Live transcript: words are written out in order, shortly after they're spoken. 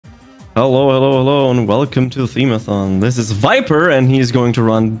Hello, and welcome to Themeathon. This is Viper, and he's going to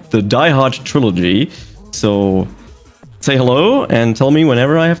run the Die Hard Trilogy. So, say hello and tell me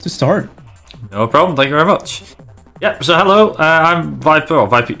whenever I have to start. No problem, thank you very much. Yep, so hello, I'm Viper, or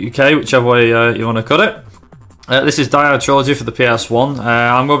Viper UK, whichever way you want to cut it. This is Die Hard Trilogy for the PS1.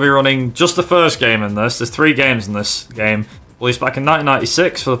 I'm going to be running just the first game in this. There's 3 games in this game. Released back in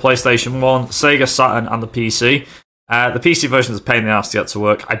 1996 for the PlayStation 1, Sega Saturn, and the PC. The PC version is a pain in the ass to get to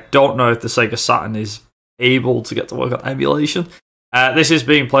work. I don't know if the Sega Saturn is able to get to work on emulation. This is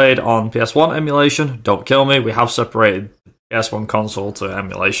being played on PS1 emulation. Don't kill me. We have separated PS1 console to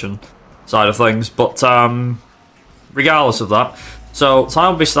emulation side of things. But regardless of that, so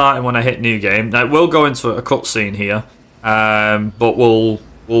time will be starting when I hit new game. Now we'll go into a cutscene here, but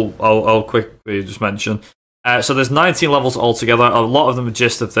I'll quickly just mention. So there's 19 levels altogether. A lot of the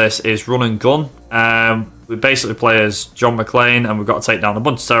gist of this is run and gun. We basically play as John McClane, and we've got to take down a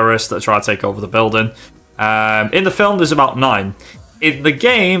bunch of terrorists that try to take over the building. In the film, there's about 9. In the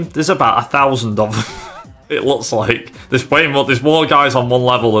game, there's about 1,000 of them. It looks like there's way more. There's more guys on one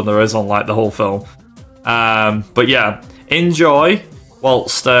level than there is on like the whole film. But yeah, enjoy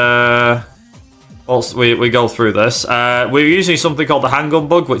whilst we go through this. We're using something called the Handgun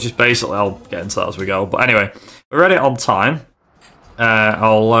bug, which is basically, I'll get into that as we go. But anyway, we're ready on time.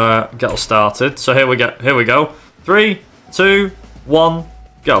 I'll get us started. So here we go. 3, 2, 1,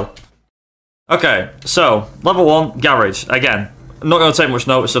 go. Okay, so level 1, garage. Again, I'm not going to take much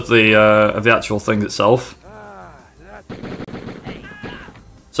notice of the actual thing itself.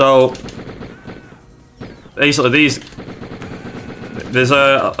 So basically, there's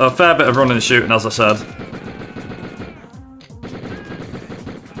a fair bit of running and shooting, as I said.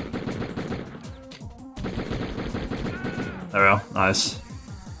 There we go, nice.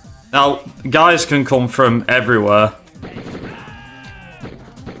 Now, guys can come from everywhere.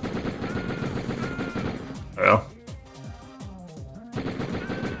 There we go.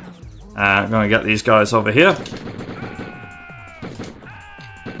 I'm going to get these guys over here.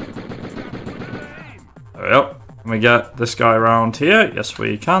 There we go. Can we get this guy around here? Yes,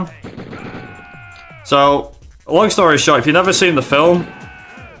 we can. So, long story short, if you've never seen the film,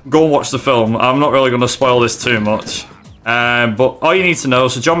 go and watch the film. I'm not really going to spoil this too much. But all you need to know,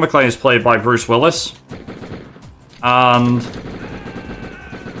 so John McClane is played by Bruce Willis. And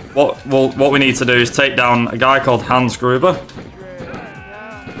what we need to do is take down a guy called Hans Gruber.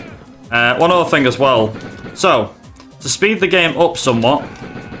 One other thing as well. So, to speed the game up somewhat,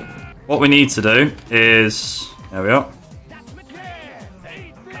 what we need to do is... There we go.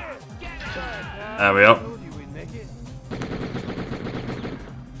 There we go.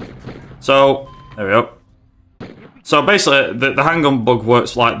 So, there we go. So basically, the handgun bug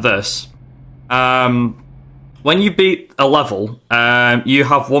works like this. When you beat a level, you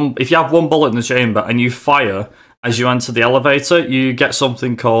have one. If you have one bullet in the chamber and you fire as you enter the elevator, you get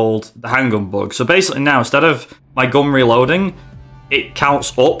something called the handgun bug. So basically now, instead of my gun reloading, it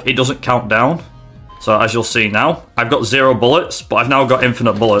counts up. It doesn't count down. So as you'll see now, I've got 0 bullets, but I've now got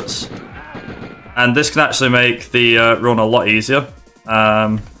infinite bullets. And this can actually make the run a lot easier.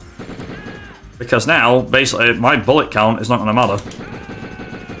 Because now, basically, my bullet count is not going to matter.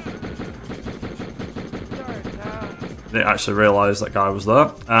 Didn't actually realise that guy was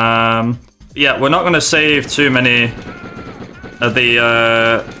there. Yeah, we're not going to save too many of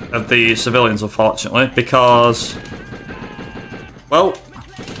the civilians, unfortunately, because... Well...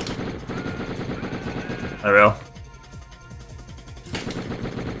 There we go.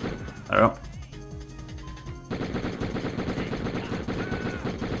 There we go.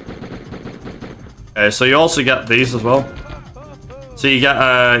 Okay, so you also get these as well. So you get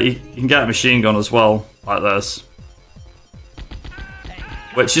you can get a machine gun as well, like this.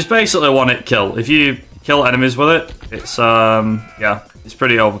 Which is basically a one-hit kill. If you kill enemies with it, it's yeah, it's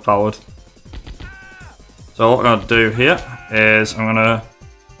pretty overpowered. So what I'm gonna do here is I'm gonna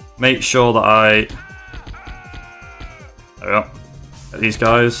make sure that there we go. Get these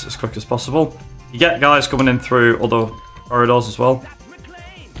guys as quick as possible. You get guys coming in through other corridors as well.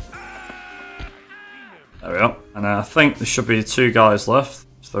 There we go. And I think there should be 2 guys left.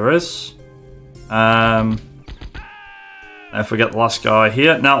 So there is. If we get the last guy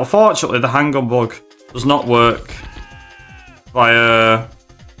here. Now, unfortunately, the handgun bug does not work via...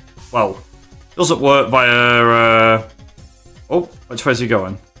 Well, doesn't work via... Oh, which way is he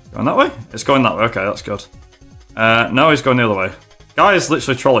going? Going that way? It's going that way. Okay, that's good. No, he's going the other way. Guy is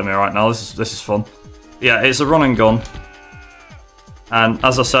literally trolling me right now. This is fun. Yeah, it's a run and gun. And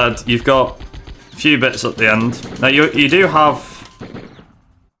as I said, you've got a few bits at the end. Now, you do have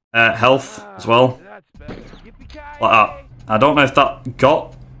health as well. Like that. I don't know if that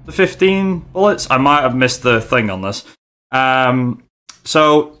got the 15 bullets. I might have missed the thing on this.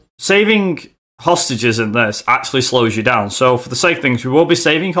 So saving hostages in this actually slows you down. So for the sake of things, we will be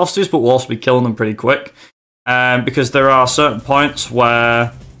saving hostages, but we'll also be killing them pretty quick. Because there are certain points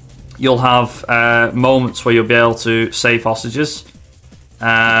where you'll have moments where you'll be able to save hostages.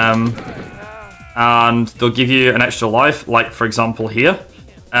 And they'll give you an extra life, like for example here.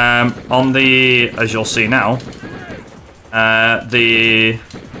 On the, as you'll see now, there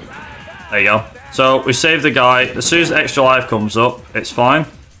you go. So we save the guy. As soon as the extra life comes up, it's fine.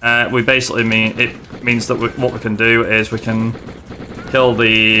 We basically means that what we can do is we can kill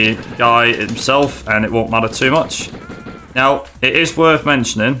the guy himself, and it won't matter too much. Now, it is worth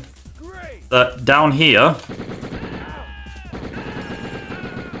mentioning that down here,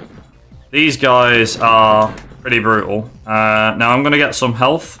 these guys are pretty brutal. Now I'm gonna get some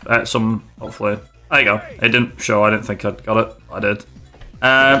health, hopefully. There you go. It didn't show. I didn't think I'd got it. I did.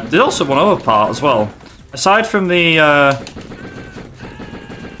 There's also one other part as well. Aside from the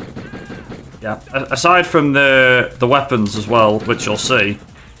aside from the weapons as well, which you'll see,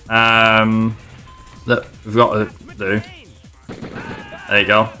 that we've got to do. There you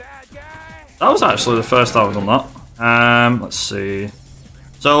go. That was actually the first time I've done that. Let's see.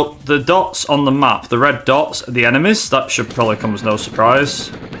 So the dots on the map, the red dots are the enemies. That should probably come as no surprise.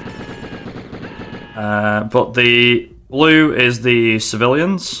 But the blue is the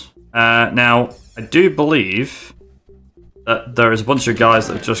civilians. Now, I do believe that there is a bunch of guys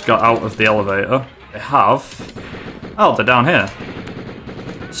that have just got out of the elevator. They have... Oh, they're down here.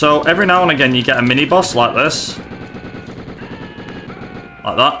 So every now and again you get a mini-boss like this.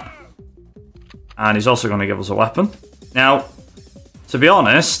 Like that. And he's also going to give us a weapon. Now, to be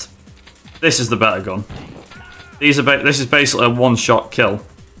honest, this is the better gun. This is basically a one-shot kill.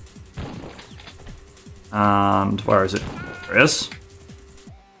 And where is it? There it is.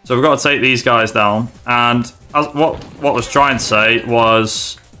 So we've got to take these guys down. And what I was trying to say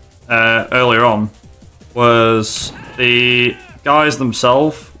was earlier on was the guys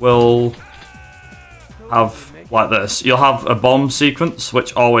themselves will have like this. You'll have a bomb sequence,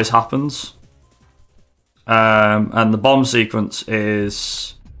 which always happens. And the bomb sequence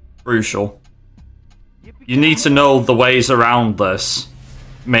is crucial. You need to know the ways around this,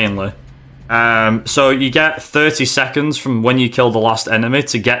 mainly. So you get 30 seconds from when you kill the last enemy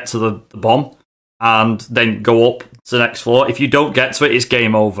to get to the bomb, and then go up to the next floor. If you don't get to it, it's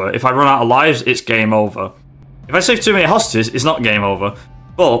game over. If I run out of lives, it's game over. If I save too many hostages, it's not game over.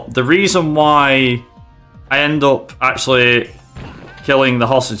 But the reason why I end up actually killing the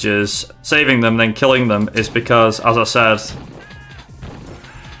hostages, saving them, then killing them, is because, as I said,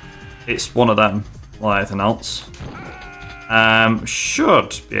 it's one of them, like anything else.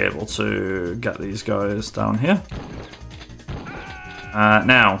 Should be able to get these guys down here.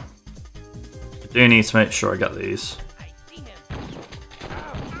 Now, I do need to make sure I get these.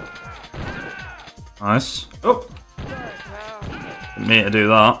 Nice. Oh! Didn't mean to do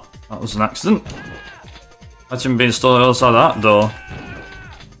that. That was an accident. Imagine being stood on the other side of that door.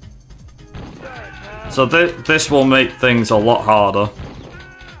 So this will make things a lot harder.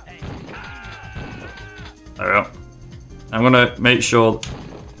 There we go. I'm gonna make sure...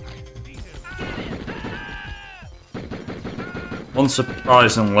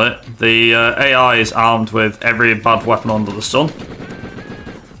 Unsurprisingly, the AI is armed with every bad weapon under the sun.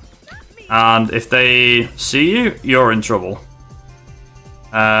 And if they see you, you're in trouble.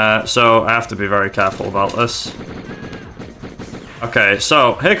 So I have to be very careful about this. Okay,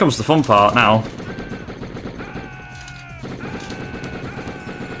 so here comes the fun part now.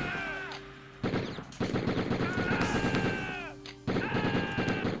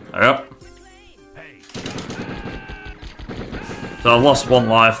 There we go. So I've lost one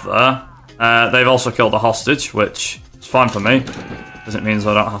life there. They've also killed a hostage, which is fine for me, because it means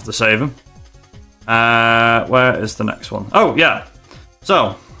I don't have to save him. Where is the next one? Oh, yeah.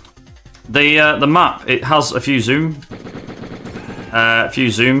 So, the map, it has a few zoom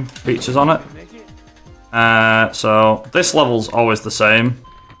features on it. So this level's always the same.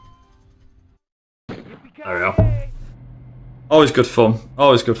 There we go. Always good fun.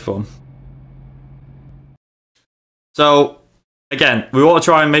 Always good fun. So, again, we want to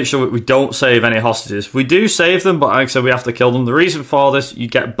try and make sure that we don't save any hostages. We do save them, but like I said, we have to kill them. The reason for this, you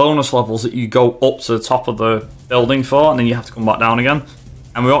get bonus levels that you go up to the top of the building for, and then you have to come back down again.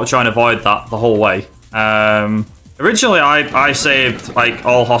 And we want to try and avoid that the whole way. Originally, I saved like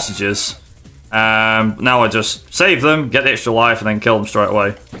all hostages. Now I just save them, get the extra life, and then kill them straight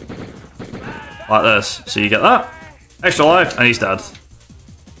away. Like this. So you get that. Extra life, and he's dead.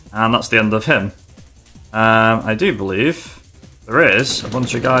 And that's the end of him. I do believe there is a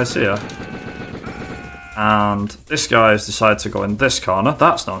bunch of guys here. And this guy's decided to go in this corner.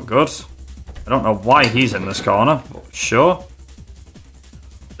 That's not good. I don't know why he's in this corner, but sure.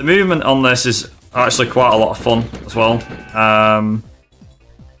 The movement on this is actually quite a lot of fun as well.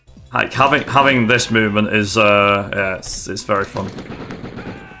 Like having this movement is yeah, it's very fun.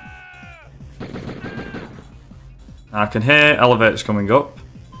 I can hear elevators coming up.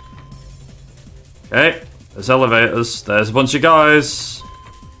 Okay, there's elevators. There's a bunch of guys.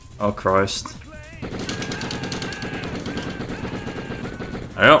 Oh Christ.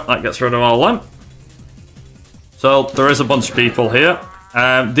 There you go, that gets rid of all of them. So there is a bunch of people here.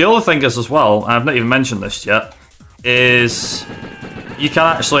 The other thing is as well, I've not even mentioned this yet, is you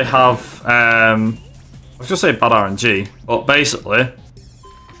can actually have, I was going to say bad RNG, but basically,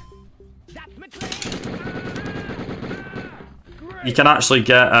 you can actually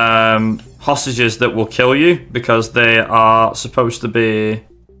get hostages that will kill you because they are supposed to be,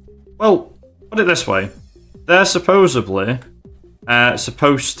 well, put it this way, they're supposedly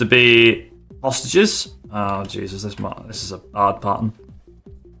supposed to be hostages. Oh Jesus, this is a hard pattern.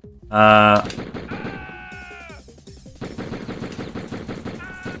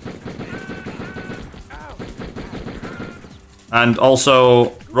 And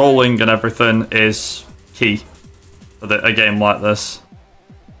also, rolling and everything is key for a game like this.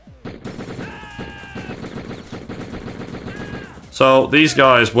 So these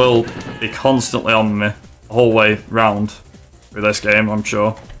guys will be constantly on me the whole way round through this game, I'm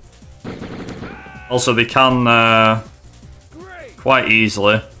sure. Also, they can quite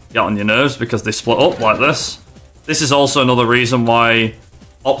easily get on your nerves because they split up like this. This is also another reason why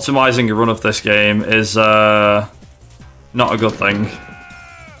optimizing a run of this game is not a good thing.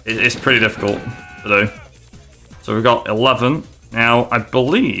 It's pretty difficult to do. So we've got 11. Now, I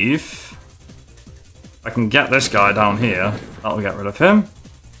believe I can get this guy down here. That'll get rid of him.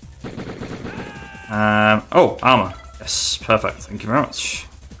 Oh, armor. Yes, perfect. Thank you very much.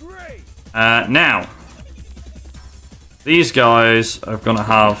 Now, these guys are going to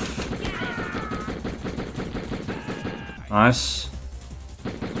have... Nice.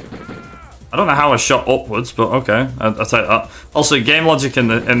 I don't know how I shot upwards, but okay, I'll take that. Also, game logic in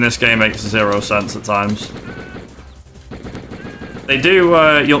this game makes 0 sense at times. They do.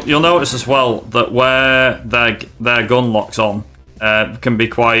 You'll notice as well that where their gun locks on can be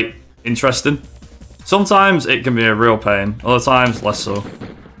quite interesting. Sometimes it can be a real pain. Other times, less so.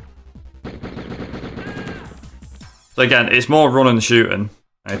 So again, it's more run and shooting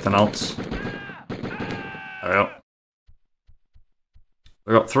than anything else. There we go.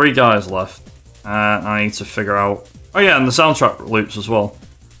 We've got 3 guys left. I need to figure out... Oh yeah, and the soundtrack loops as well.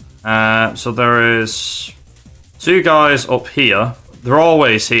 So there is 2 guys up here. They're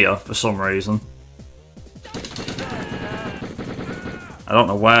always here for some reason. I don't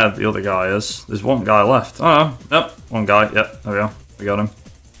know where the other guy is. There's 1 guy left. Oh, no. Yep, 1 guy. Yep, there we go. We got him.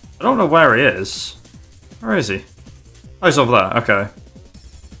 I don't know where he is. Where is he? Oh, he's over there. Okay.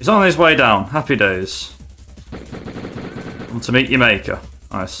 He's on his way down. Happy days. Come to meet your maker.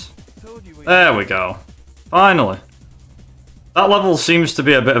 Nice. There we go. Finally. That level seems to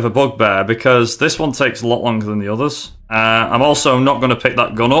be a bit of a bugbear because this one takes a lot longer than the others. I'm also not going to pick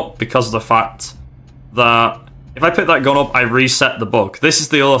that gun up because of the fact that if I pick that gun up, I reset the bug. This is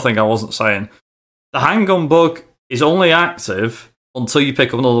the other thing I wasn't saying. The handgun bug is only active until you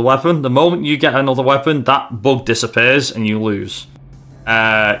pick up another weapon. The moment you get another weapon, that bug disappears and you lose.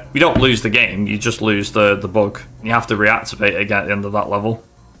 You don't lose the game, you just lose the bug. You have to reactivate it again at the end of that level.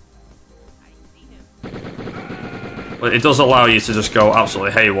 But it does allow you to just go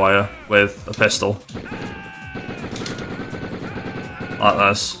absolutely haywire with a pistol. Like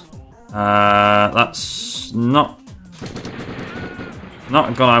this. That's not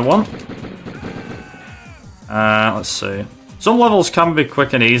a gun I want. Let's see. Some levels can be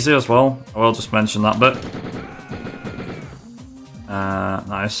quick and easy as well. I will just mention that bit.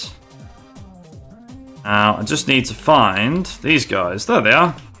 Nice. Now, I just need to find these guys. There they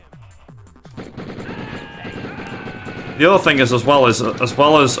are. The other thing is, as well as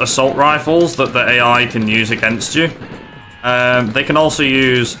assault rifles that the AI can use against you, they can also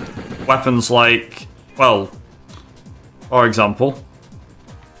use weapons like, well, for example,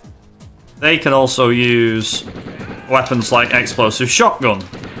 they can also use weapons like explosive shotgun,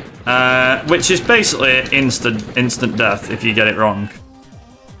 which is basically instant death if you get it wrong.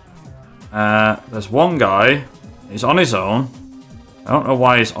 There's 1 guy. He's on his own. I don't know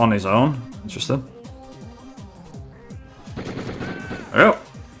why he's on his own. Interesting. There we go.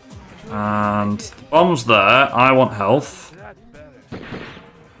 And the bomb's there. I want health.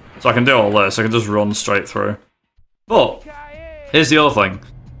 So I can do all this. I can just run straight through. But Here's the other thing.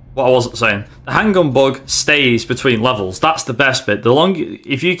 What I wasn't saying. The handgun bug stays between levels. That's the best bit.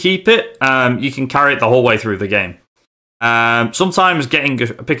 If you keep it, you can carry it the whole way through the game. Sometimes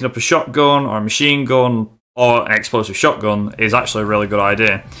picking up a shotgun or a machine gun or an explosive shotgun is actually a really good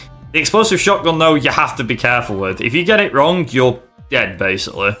idea. The explosive shotgun, though, you have to be careful with. If you get it wrong, you're dead,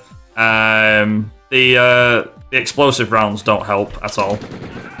 basically. The explosive rounds don't help at all.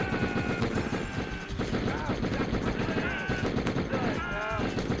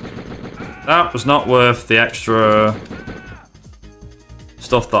 That was not worth the extra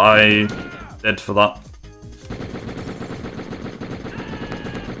stuff that I did for that.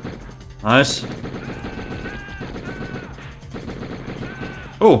 Nice.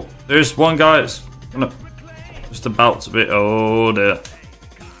 Oh, there's one guy that's just about to be... Oh dear.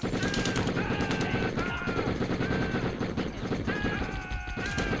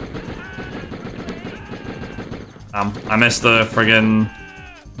 I missed the friggin...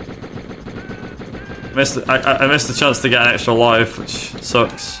 I missed the chance to get an extra life, which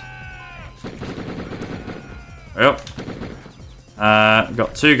sucks. Yep.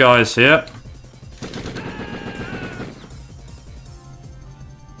 Got two guys here.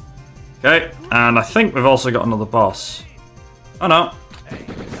 Okay, and I think we've also got another boss. Oh no.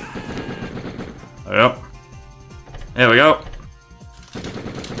 Yep. Here we go.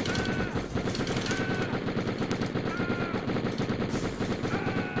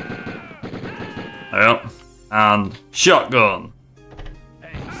 Yep. And shotgun.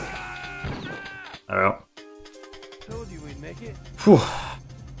 Yep. Whew.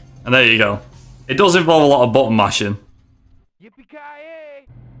 And there you go. It does involve a lot of button mashing.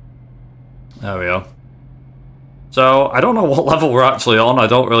 There we go. So, I don't know what level we're actually on. I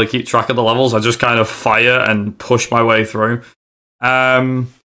don't really keep track of the levels. I just kind of fire and push my way through.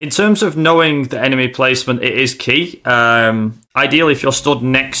 In terms of knowing the enemy placement, it is key. Ideally, if you're stood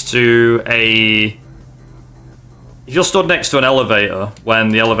next to an elevator when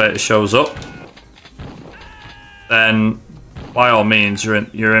the elevator shows up, then by all means you're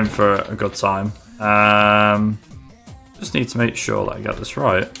in for a good time. Just need to make sure that I get this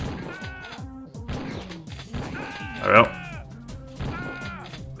right. There we go.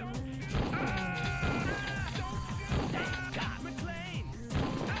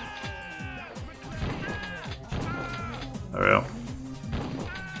 There we go.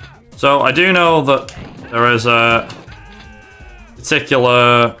 So I do know that there is a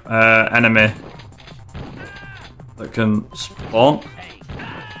particular enemy that can spawn.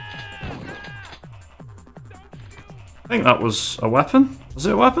 I think that was a weapon. Was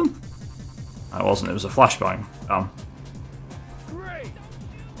it a weapon? No, it wasn't. It was a flashbang. Damn.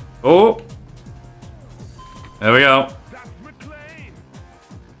 Oh! There we go.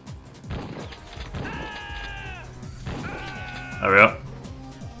 There we go.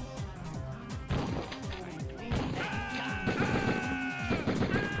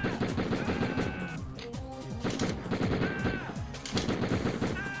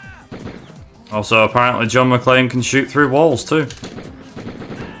 Also, apparently John McClane can shoot through walls too.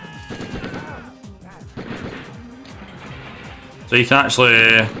 So you can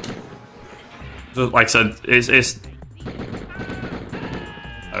actually, like I said, it's there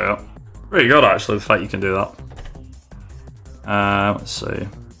we go. Pretty good actually, the fact you can do that. Let's see.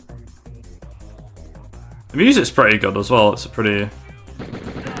 The music's pretty good as well. It's a pretty.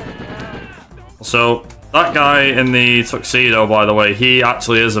 So that guy in the tuxedo, by the way, he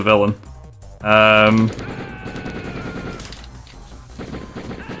actually is a villain. There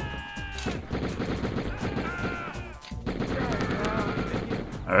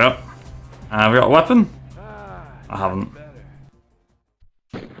we go. We got a weapon? I haven't.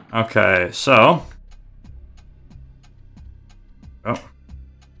 Okay, so. Oh.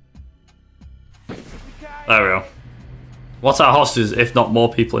 There we go. What's our hostage if not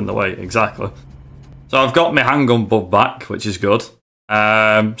more people in the way? Exactly. So I've got my handgun bug back, which is good.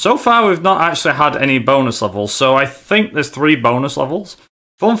 So far we've not actually had any bonus levels, so I think there's 3 bonus levels.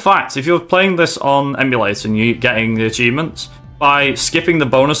 Fun fact, if you're playing this on emulator and you're getting the achievements, by skipping the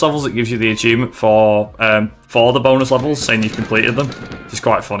bonus levels it gives you the achievement for the bonus levels, saying you've completed them. Which is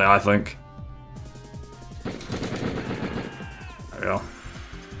quite funny, I think. There we go.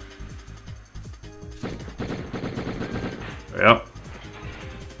 There we go.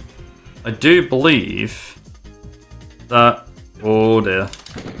 I do believe that... Oh dear. I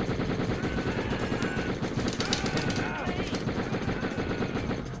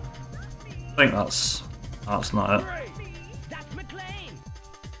think that's not it.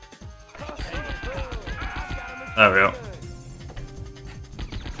 There we go.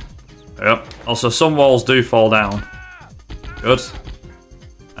 There we go. Also, some walls do fall down. Good.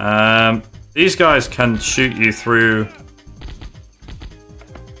 These guys can shoot you through.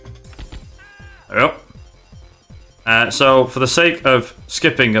 There we go. So, for the sake of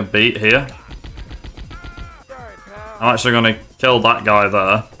skipping a beat here, I'm actually going to kill that guy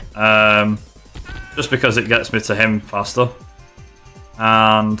there. Just because it gets me to him faster.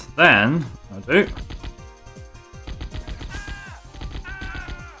 And then, I do.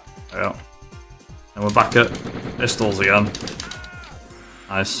 There we go. And we're back at pistols again.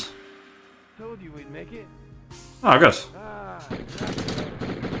 Nice. Told you we'd make it. Oh, good.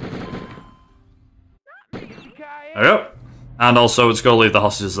 There we go. And also, it's going to leave the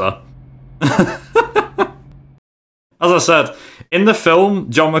hostages there. As I said, in the film,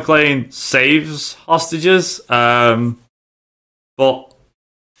 John McClane saves hostages. But,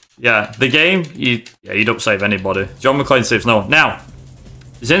 yeah, the game, you don't save anybody. John McClane saves no one. Now,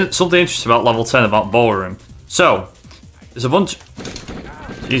 there's something interesting about level 10 about ballroom. So, there's a bunch...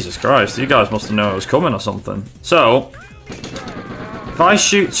 Jesus Christ, you guys must have known it was coming or something. So, if I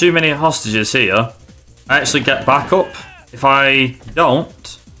shoot too many hostages here, I actually get back up. If I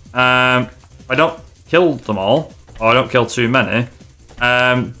don't, kill them all, or I don't kill too many,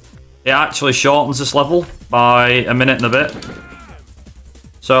 it actually shortens this level by a minute and a bit.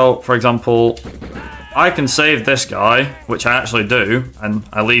 So, for example, I can save this guy, which I actually do, and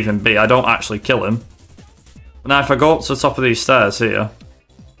I leave him be. I don't actually kill him. But now if I go up to the top of these stairs here,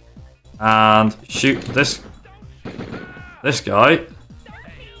 and shoot this guy.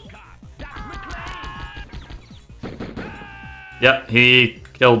 Yeah, he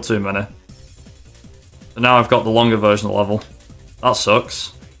killed too many. So now I've got the longer version of the level. That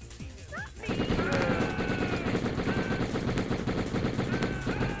sucks. There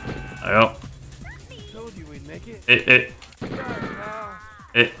you go.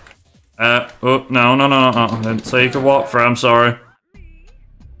 Oh, no. I didn't say you could walk through, I'm sorry.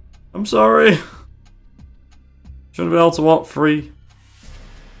 I'm sorry. Shouldn't be able to walk free.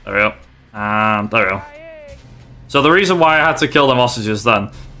 There we go. And there we go. So the reason why I had to kill them hostages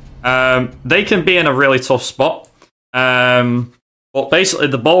then, they can be in a really tough spot. But basically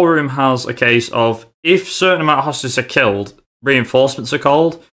the ballroom has a case of if a certain amount of hostages are killed, reinforcements are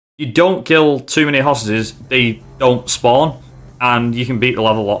called. You don't kill too many hostages, they don't spawn, and you can beat the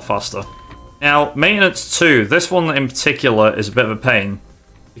level a lot faster. Now, Maintenance 2, this one in particular is a bit of a pain,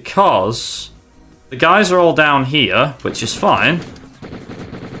 because the guys are all down here, which is fine.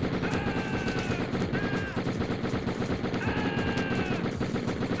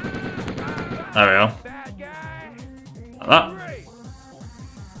 There we go. Like that.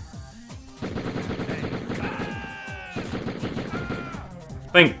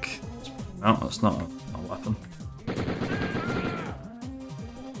 Think. No, that's not a weapon.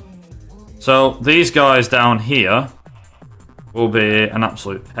 So these guys down here will be an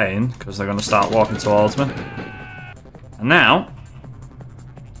absolute pain because they're going to start walking towards me. And now,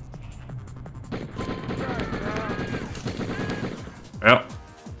 yep,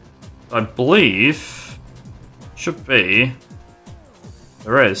 I believe should be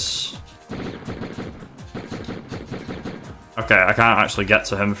there is. Okay, I can't actually get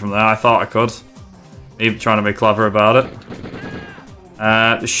to him from there. I thought I could. Even trying to be clever about it.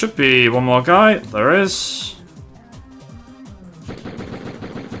 There should be one more guy. There is.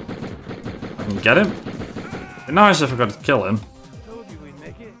 I can get him. It'd be nice if I could kill him.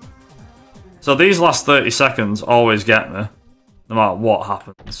 So these last 30 seconds always get me, no matter what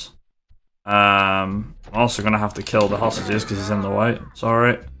happens. I'm also going to have to kill the hostages because he's in the way.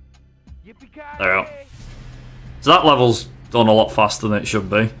 Sorry. There we go. So that level's done a lot faster than it should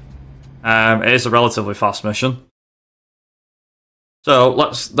be. It is a relatively fast mission. So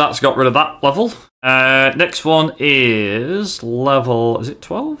that's got rid of that level. Next one is level, is it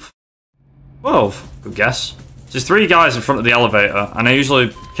 12? 12, good guess. There's 3 guys in front of the elevator, and I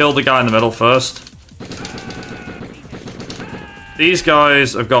usually kill the guy in the middle first. These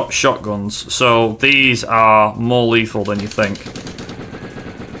guys have got shotguns, so these are more lethal than you think.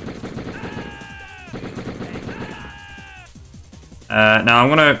 Now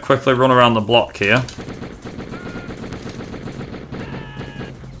I'm going to quickly run around the block here.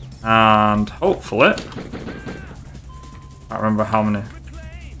 And hopefully... I can't remember how many.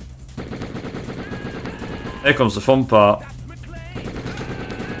 Here comes the fun part.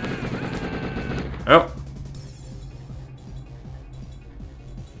 Oh.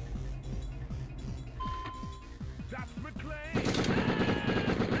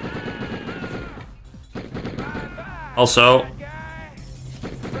 Also...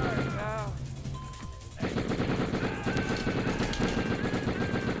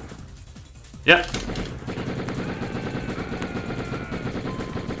 Yep.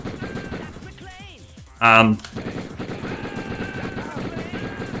 And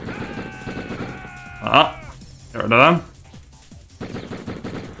get rid of them.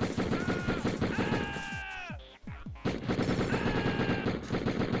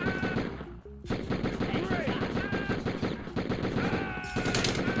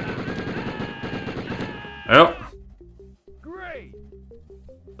 Yep. Great.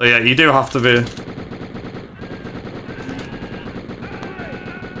 So yeah, you do have to be.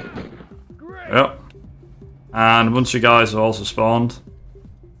 Yep. And a bunch of guys have also spawned,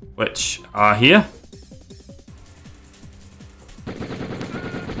 which are here.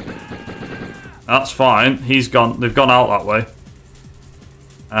 That's fine. He's gone. They've gone out that way.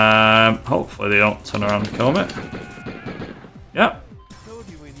 Hopefully they don't turn around and kill me. Yep. Told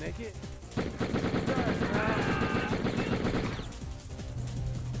you we'd make it.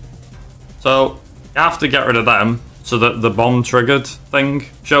 So you have to get rid of them so that the bomb triggered thing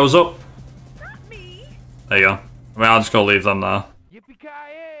shows up. There you go. I mean, I'll just go leave them there.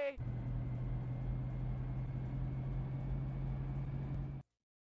 Yippee-ki-yay!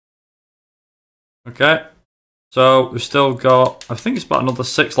 Okay. So we've still got, I think it's about another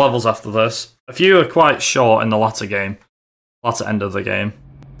 6 levels after this. A few are quite short in the latter end of the game.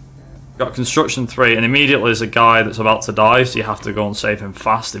 Got Construction 3, and immediately there's a guy that's about to die, so you have to go and save him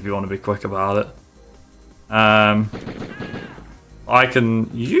fast if you want to be quick about it. I can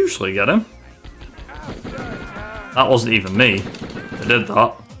usually get him. That wasn't even me that did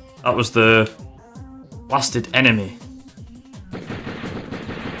that. That was the blasted enemy.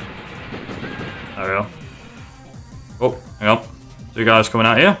 There we go. Oh, hang on. 2 guys coming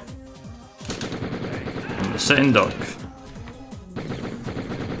out here. And the sitting duck.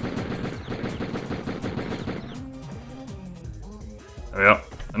 There we go.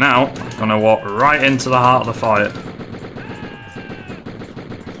 And now, I'm gonna walk right into the heart of the fight.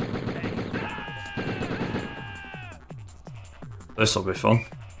 This'll be fun.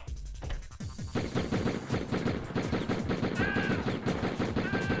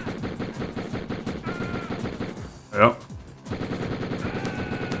 There we go.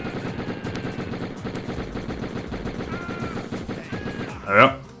 There we go.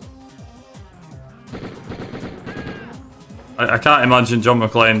 I can't imagine John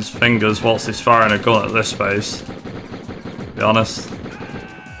McClane's fingers whilst he's firing a gun at this space. To be honest.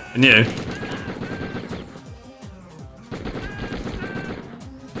 Can you?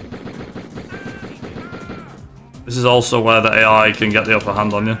 This is also where the AI can get the upper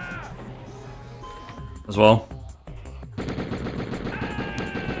hand on you. As well.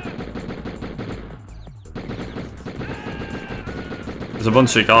 There's a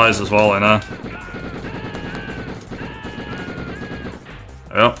bunch of guys as well in there.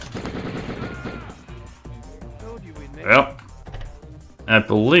 Yep. Yep. I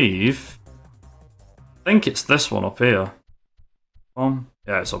believe... I think it's this one up here.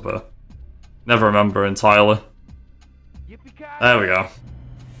 Yeah, it's up here. Never remember entirely. There we go.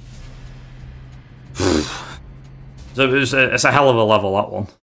 So it's a hell of a level, that one.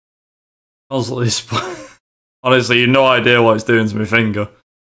 Honestly, you've no idea what it's doing to my finger.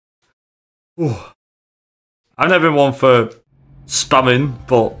 I've never been one for spamming,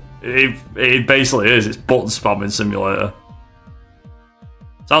 but it basically is. It's button spamming simulator.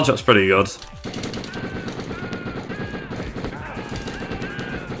 Soundtrack's pretty good.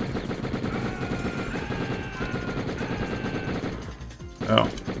 Oh.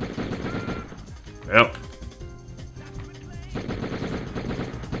 Yep.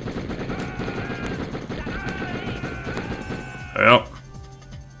 Yep.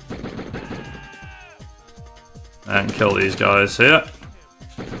 And kill these guys here.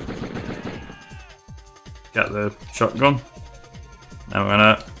 Get the shotgun. Now we're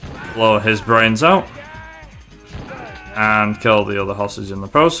gonna blow his brains out. And kill the other hostage in the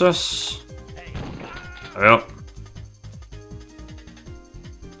process. Yep.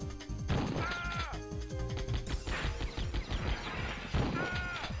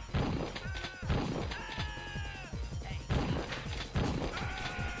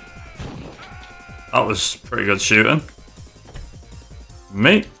 That was pretty good shooting.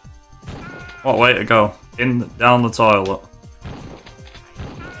 Me? What way to go? Down the toilet.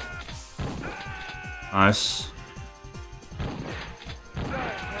 Nice.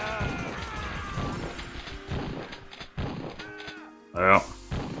 There we go.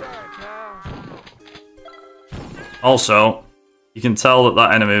 Also, you can tell that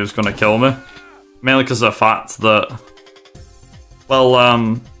that enemy was going to kill me. Mainly because of the fact that...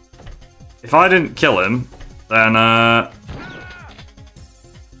 Well, if I didn't kill him, then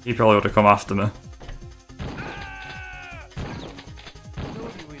he probably would have come after me.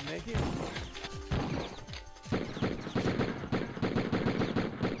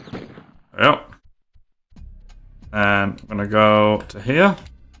 I'm gonna go to here.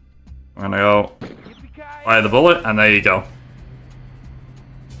 I'm gonna go fire the bullet, and there you go.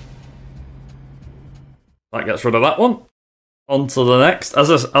 That gets rid of that one. On to the next. As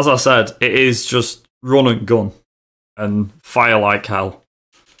I said, it is just run and gun and fire like hell.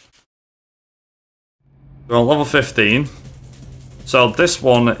 We're on level 15. So this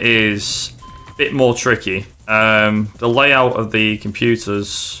one is a bit more tricky. The layout of the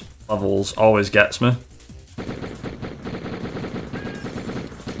computer's levels always gets me.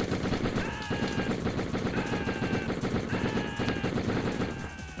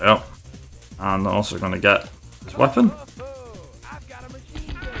 Yep. And I'm also going to get this weapon.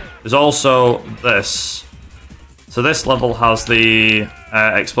 There's also this. So this level has the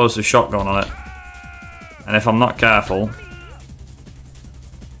explosive shotgun on it. And if I'm not careful...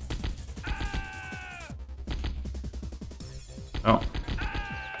 Oh. I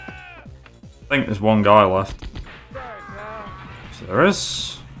think there's one guy left. So there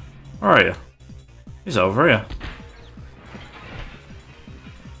is. Where are you? He's over here.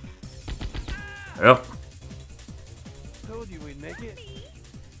 Yep. Told you we'd make it.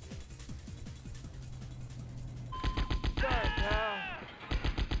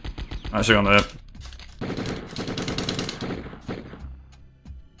 Actually gonna...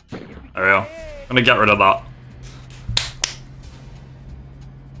 There we go. Gonna get rid of that.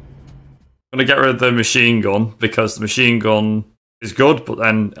 Gonna get rid of the machine gun, because the machine gun is good, but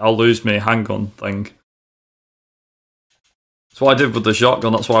then I'll lose my handgun thing. That's what I did with the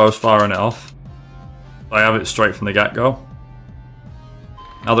shotgun, that's why I was firing it off. I have it straight from the get-go.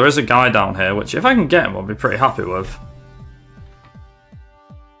 Now there is a guy down here, which if I can get him, I'll be pretty happy with.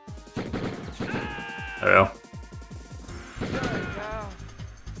 There we go.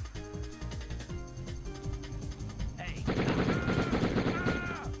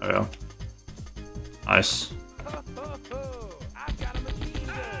 There we go. Nice.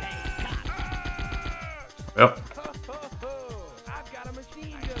 Yep.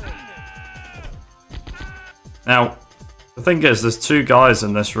 Now, the thing is, there's two guys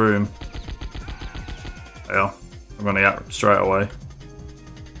in this room. There you go. I'm gonna get straight away.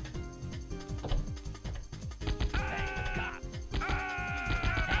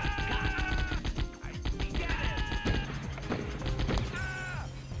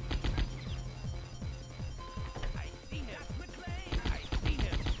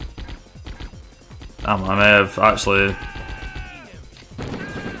 Damn, I may have actually,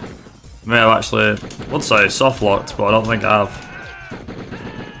 would say soft locked, but I don't think I have.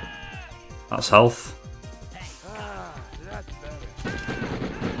 That's health.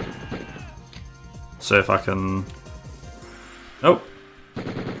 See if I can. Nope.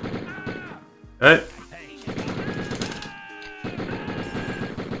 Okay.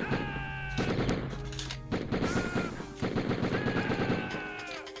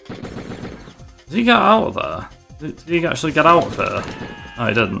 Did he get out of there? Did he actually get out of there? No,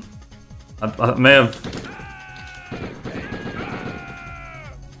 he didn't. I may have...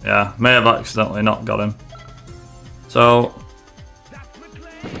 Yeah, may have accidentally not got him. So...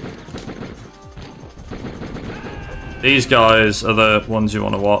 These guys are the ones you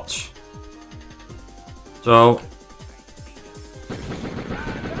want to watch. So...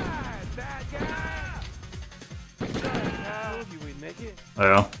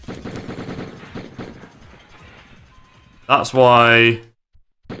 There you go. That's why...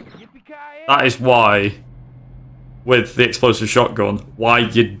 That is why, with the explosive shotgun, why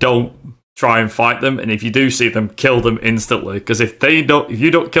you don't try and fight them, and if you do see them, kill them instantly. Because if you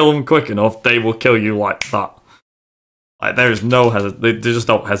don't kill them quick enough, they will kill you like that. Like there is no they just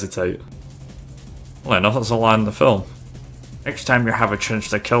don't hesitate. Well enough, that's a line in the film. Next time you have a chance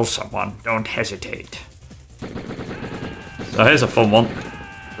to kill someone, don't hesitate. So here's a fun one.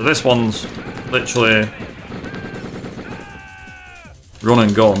 So this one's literally run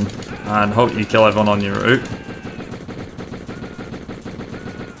and gun, and hope you kill everyone on your route.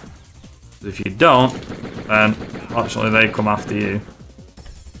 If you don't, then actually they come after you.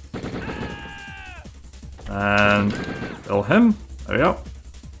 And kill him. There we go.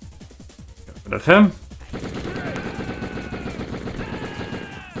 Get rid of him.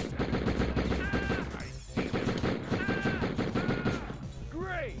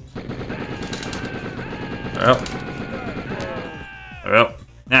 There we go. There we go.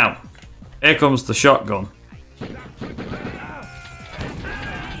 Now, here comes the shotgun.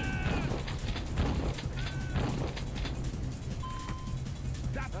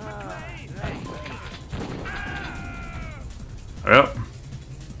 There we go.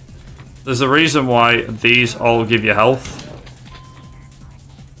 There's a reason why these all give you health.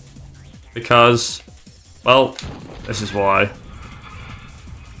 Because, well, This is why.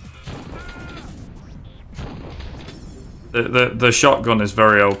 The shotgun is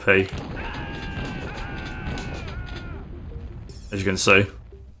very OP. As you can see.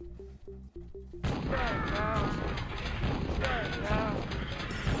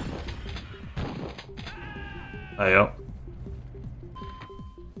 There you go.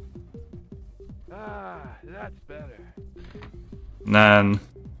 That's better. And then...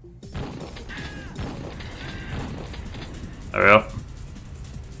 There we go.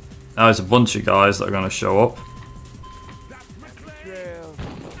 Now there's a bunch of guys that are going to show up.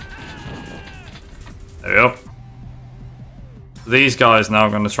 There we go. These guys now are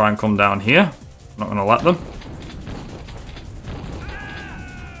going to try and come down here. I'm not going to let them.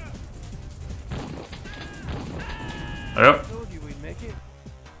 There we go.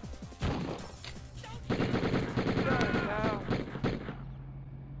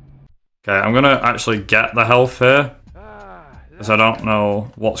 Okay, I'm going to actually get the health here. Because I don't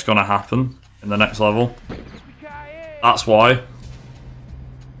know what's going to happen in the next level. That's why.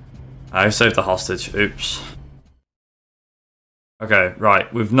 I saved the hostage. Oops. Okay,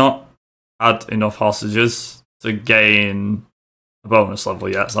 right. We've not had enough hostages to gain a bonus level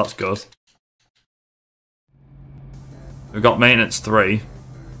yet, so that's good. We've got maintenance 3.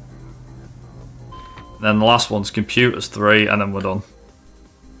 And then the last one's computers 3, and then we're done.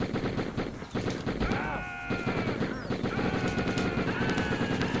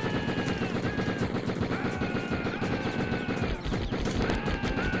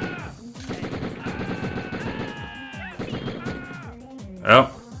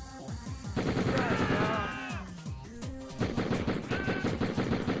 Yep.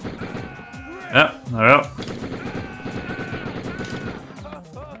 Yep, there we go.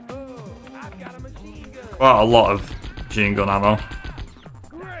 Quite a lot of machine gun ammo.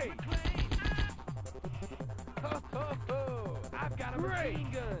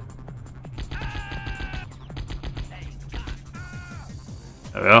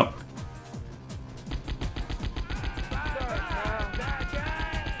 There we go.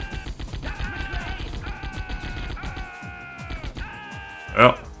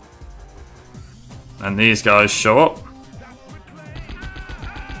 Yep. And these guys show up.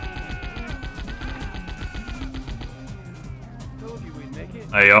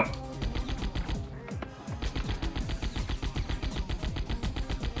 There you go.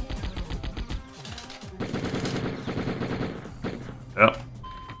 Yep.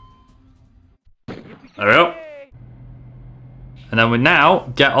 There we go. And then we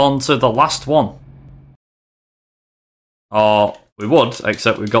now get on to the last one. We would,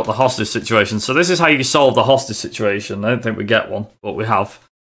 except we've got the hostage situation. So this is how you solve the hostage situation. I don't think we get one, but we have.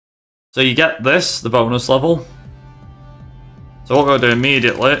 So you get this, the bonus level. So what we're going to do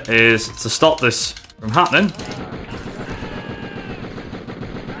immediately is to stop this from happening.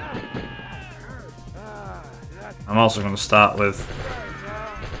 I'm also going to start with...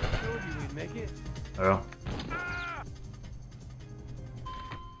 There you go.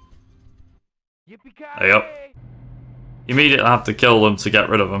 There you go. You immediately have to kill them to get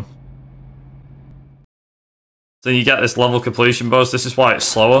rid of them. So you get this level completion bonus. This is why it's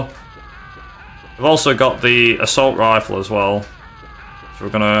slower. We've also got the assault rifle as well. So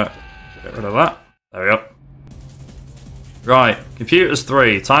we're gonna get rid of that. There we go. Right, computers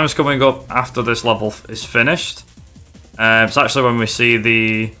 3. Time's coming up after this level is finished. It's actually when we see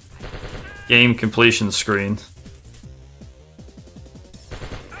the game completion screen.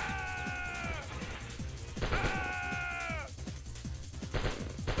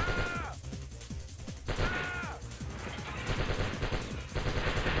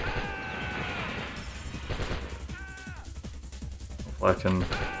 I can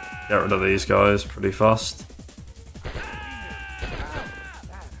get rid of these guys pretty fast.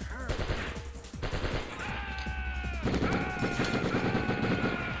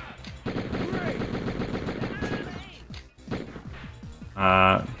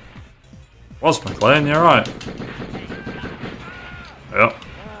 Was McLean, you're right. Yep.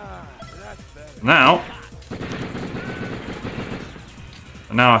 Now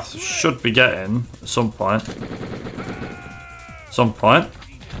I should be getting at some point.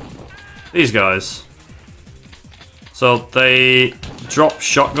 These guys. So they drop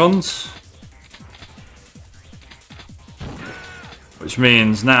shotguns, which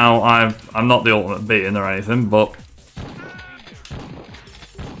means now I'm not the ultimate beating or anything, but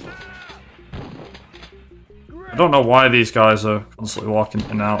I don't know why these guys are constantly walking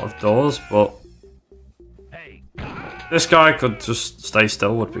in and out of doors, but this guy could just stay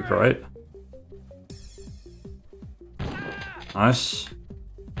still, would be great.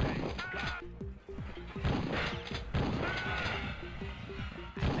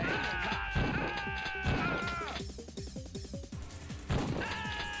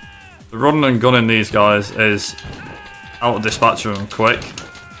 the running and gunning these guys is out of dispatch of them quick.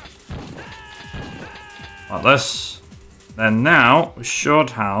 Like this. Then now we should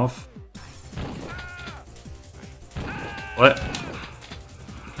have split.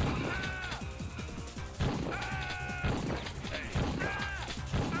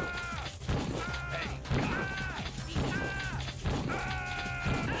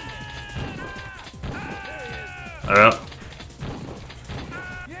 There we go.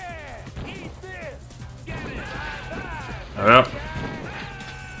 There we go.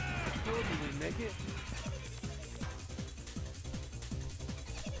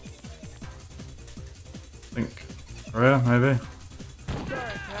 I think. Oh yeah, maybe.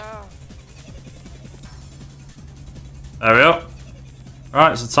 There we go.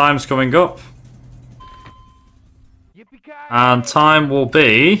 Right, so time's coming up. And time will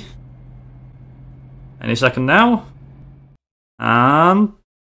be any second now. And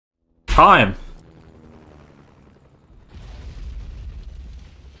time.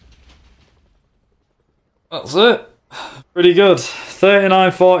 That's it. Pretty good.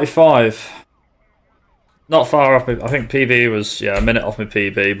 39.45. Not far off me. I think PB was a minute off my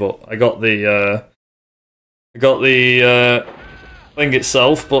PB, but I got the thing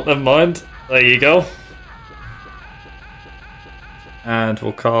itself. But never mind. There you go. And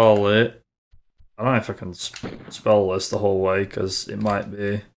we'll call it. I don't know if I can spell this the whole way because it might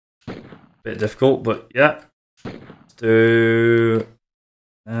be a bit difficult. But yeah, let's do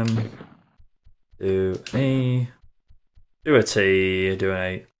do an E, do a T, do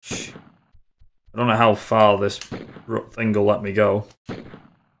an H. I don't know how far this thing will let me go.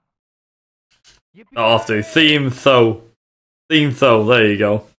 I'll have to. Themeathon. Themeathon, there you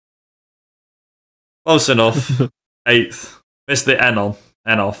go. Close enough. 8th. Missed the N on.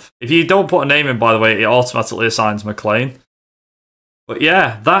 N off. If you don't put a name in, by the way, it automatically assigns McLean. But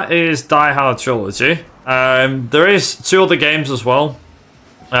yeah, that is Die Hard Trilogy. There is 2 other games as well.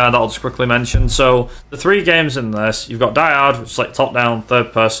 That I'll just quickly mention. So, the 3 games in this, you've got Die Hard, which is like top-down,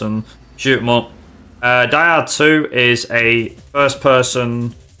 third-person, shoot 'em up. Die Hard 2 is a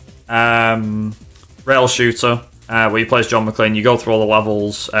first-person rail shooter where you play as John McClane. You go through all the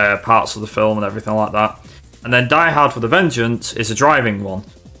levels, parts of the film, and everything like that. And then Die Hard with a Vengeance is a driving one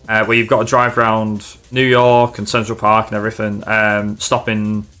where you've got to drive around New York and Central Park and everything,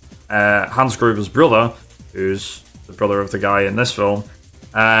 stopping Hans Gruber's brother, who's the brother of the guy in this film,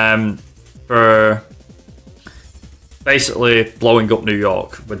 for basically blowing up New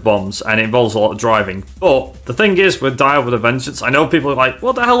York with bombs, and it involves a lot of driving. But the thing is, with Die Hard with a Vengeance, I know people are like,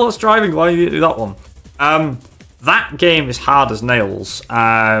 what the hell, what's driving? Why do you do that one? That game is hard as nails.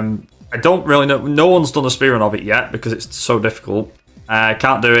 I don't really know. No one's done a speedrun of it yet because it's so difficult.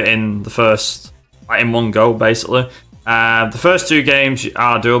 Can't do it in the first, in one go, basically. The first 2 games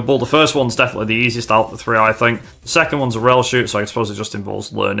are doable. The first one's definitely the easiest out of the 3, I think. The second one's a rail shoot, so I suppose it just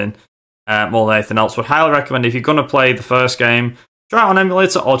involves learning more than anything else. Would highly recommend, if you're going to play the first game, try it on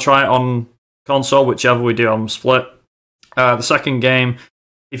emulator or try it on console, whichever we do on Split. The second game,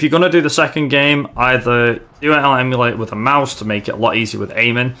 if you're going to do the second game, either do it on emulator with a mouse to make it a lot easier with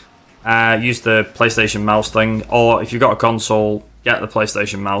aiming. Use the PlayStation mouse thing, or if you've got a console, get the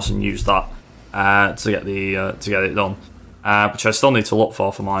PlayStation mouse and use that to get it done. Which I still need to look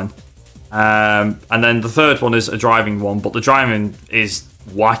for mine. And then the third one is a driving one, but the driving is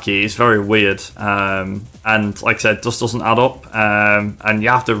wacky. It's very weird, and like I said, just doesn't add up. And you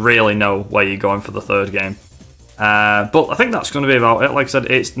have to really know where you're going for the third game. But I think that's going to be about it. Like I said,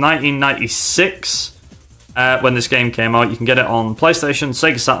 it's 1996. When this game came out, you can get it on PlayStation,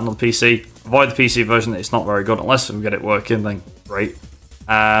 Sega Saturn, on the PC. Avoid the PC version; it's not very good unless we get it working. Then great.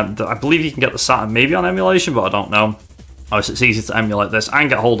 I believe you can get the Saturn maybe on emulation, but I don't know. Obviously, it's easy to emulate this and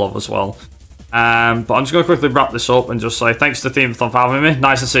get hold of as well. But I'm just going to quickly wrap this up and just say thanks to Themeathon for having me.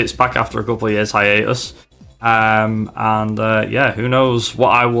 Nice to see it's back after a couple of years hiatus. Yeah, who knows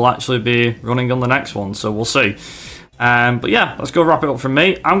what I will actually be running on the next one, so we'll see. But yeah, let's go wrap it up from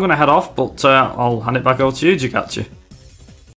me. I'm going to head off, but I'll hand it back over to you, Jugachi.